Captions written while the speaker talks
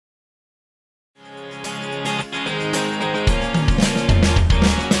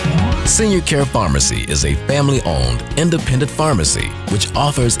Senior Care Pharmacy is a family-owned, independent pharmacy which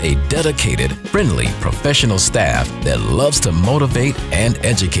offers a dedicated, friendly, professional staff that loves to motivate and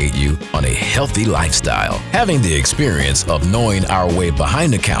educate you on a healthy lifestyle. Having the experience of knowing our way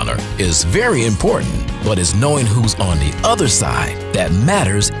behind the counter is very important, but it's knowing who's on the other side that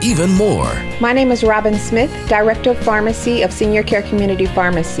matters even more. My name is Robyn Smith, Director of Pharmacy of Senior Care Community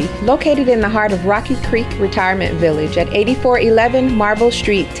Pharmacy, located in the heart of Rocky Creek Retirement Village at 8411 Marble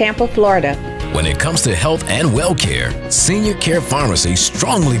Street, Tampa, Florida. When it comes to health and well care, Senior Care Pharmacy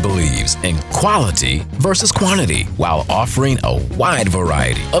strongly believes in quality versus quantity while offering a wide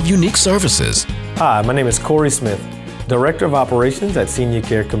variety of unique services. Hi, my name is Cory Smith, Director of Operations at Senior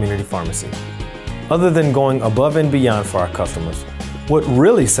Care Community Pharmacy. Other than going above and beyond for our customers, what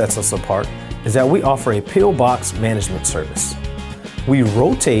really sets us apart is that we offer a pill box management service. We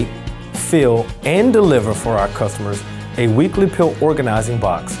rotate, fill, and deliver for our customers a weekly pill organizing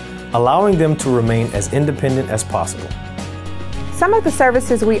box, allowing them to remain as independent as possible. Some of the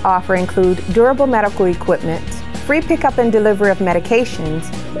services we offer include durable medical equipment, free pickup and delivery of medications,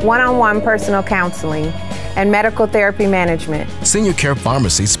 one-on-one personal counseling, and medical therapy management. Senior Care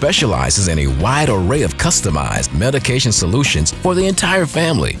Pharmacy specializes in a wide array of customized medication solutions for the entire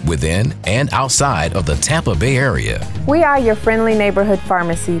family within and outside of the Tampa Bay area. We are your friendly neighborhood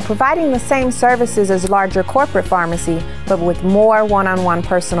pharmacy, providing the same services as larger corporate pharmacy, but with more one-on-one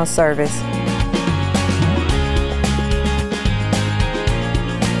personal service.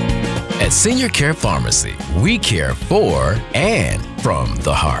 At Senior Care Pharmacy, we care for and from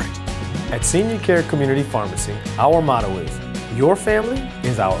the heart. At Senior Care Community Pharmacy, our motto is, your family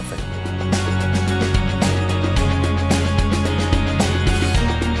is our family.